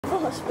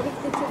kaos på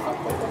riktigt, jag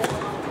fattar inte det.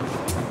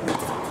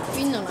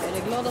 Kvinnorna är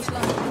det gladaste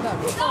landet i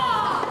världen.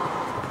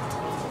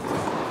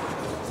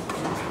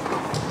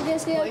 Okej,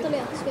 ska jag ta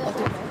det? Ska jag ta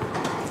det?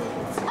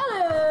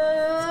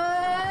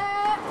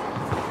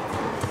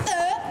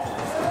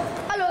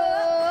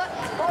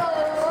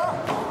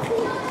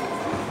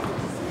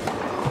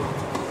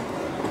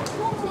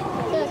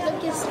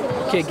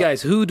 Okay,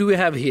 guys, who do we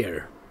have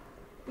here?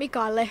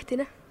 Mikael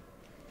Lehtinen.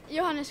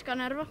 Johannes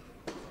Kanerva.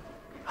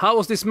 How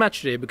was this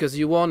match today? Because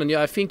you won and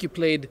I think you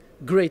played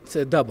great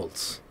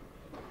doubles.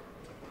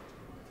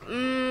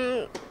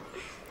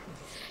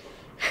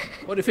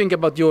 What do you think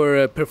about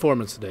your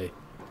performance today?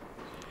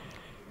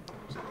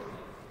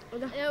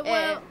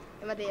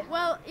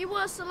 Well, it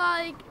was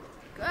like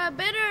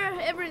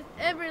better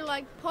every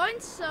like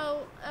point,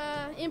 so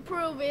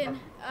improving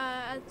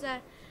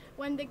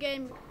when the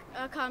game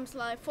comes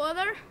like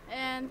further,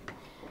 and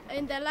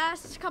in the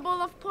last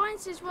couple of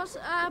points it was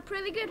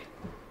pretty good.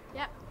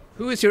 Yeah.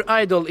 Who is your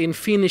idol in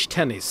Finnish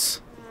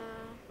tennis?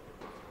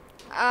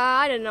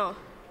 I don't know.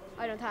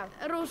 I don't have.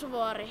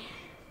 Ruusuvuori.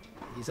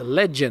 He's a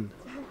legend.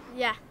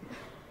 Yeah.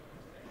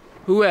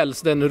 Who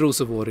else than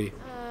Ruusuvuori?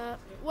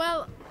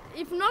 Well,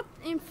 if not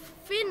in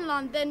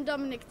Finland, then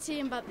Dominic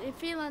Thiem, but in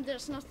Finland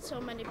there's not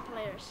so many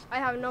players. I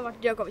have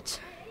Novak Djokovic.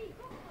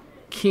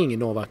 King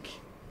Novak.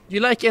 Do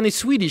you like any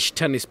Swedish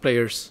tennis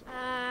players?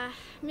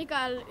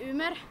 Mikael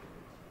Ymer.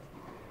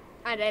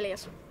 And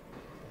Elias.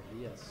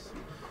 Yes.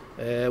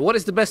 What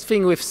is the best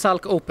thing with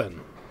Salk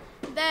Open?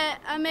 The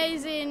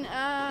amazing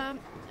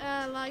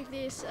like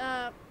this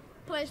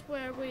place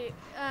where we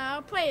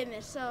are playing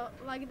this, so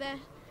like the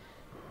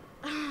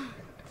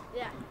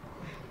yeah.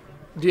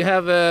 Do you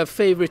have a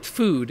favorite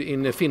food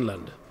in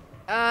Finland?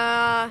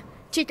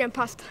 Chicken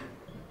pasta.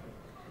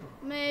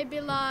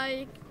 Maybe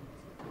like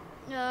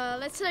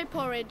let's say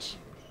porridge.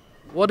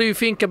 What do you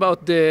think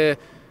about the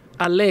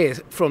allée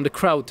from the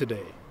crowd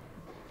today?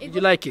 Did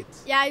you like it?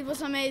 Yeah, it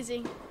was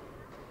amazing.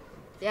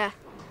 Yeah.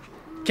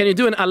 Can you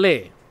do an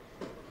allée?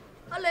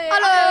 Allé!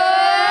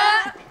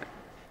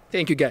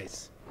 Thank you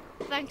guys.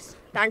 Thanks.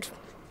 Thanks.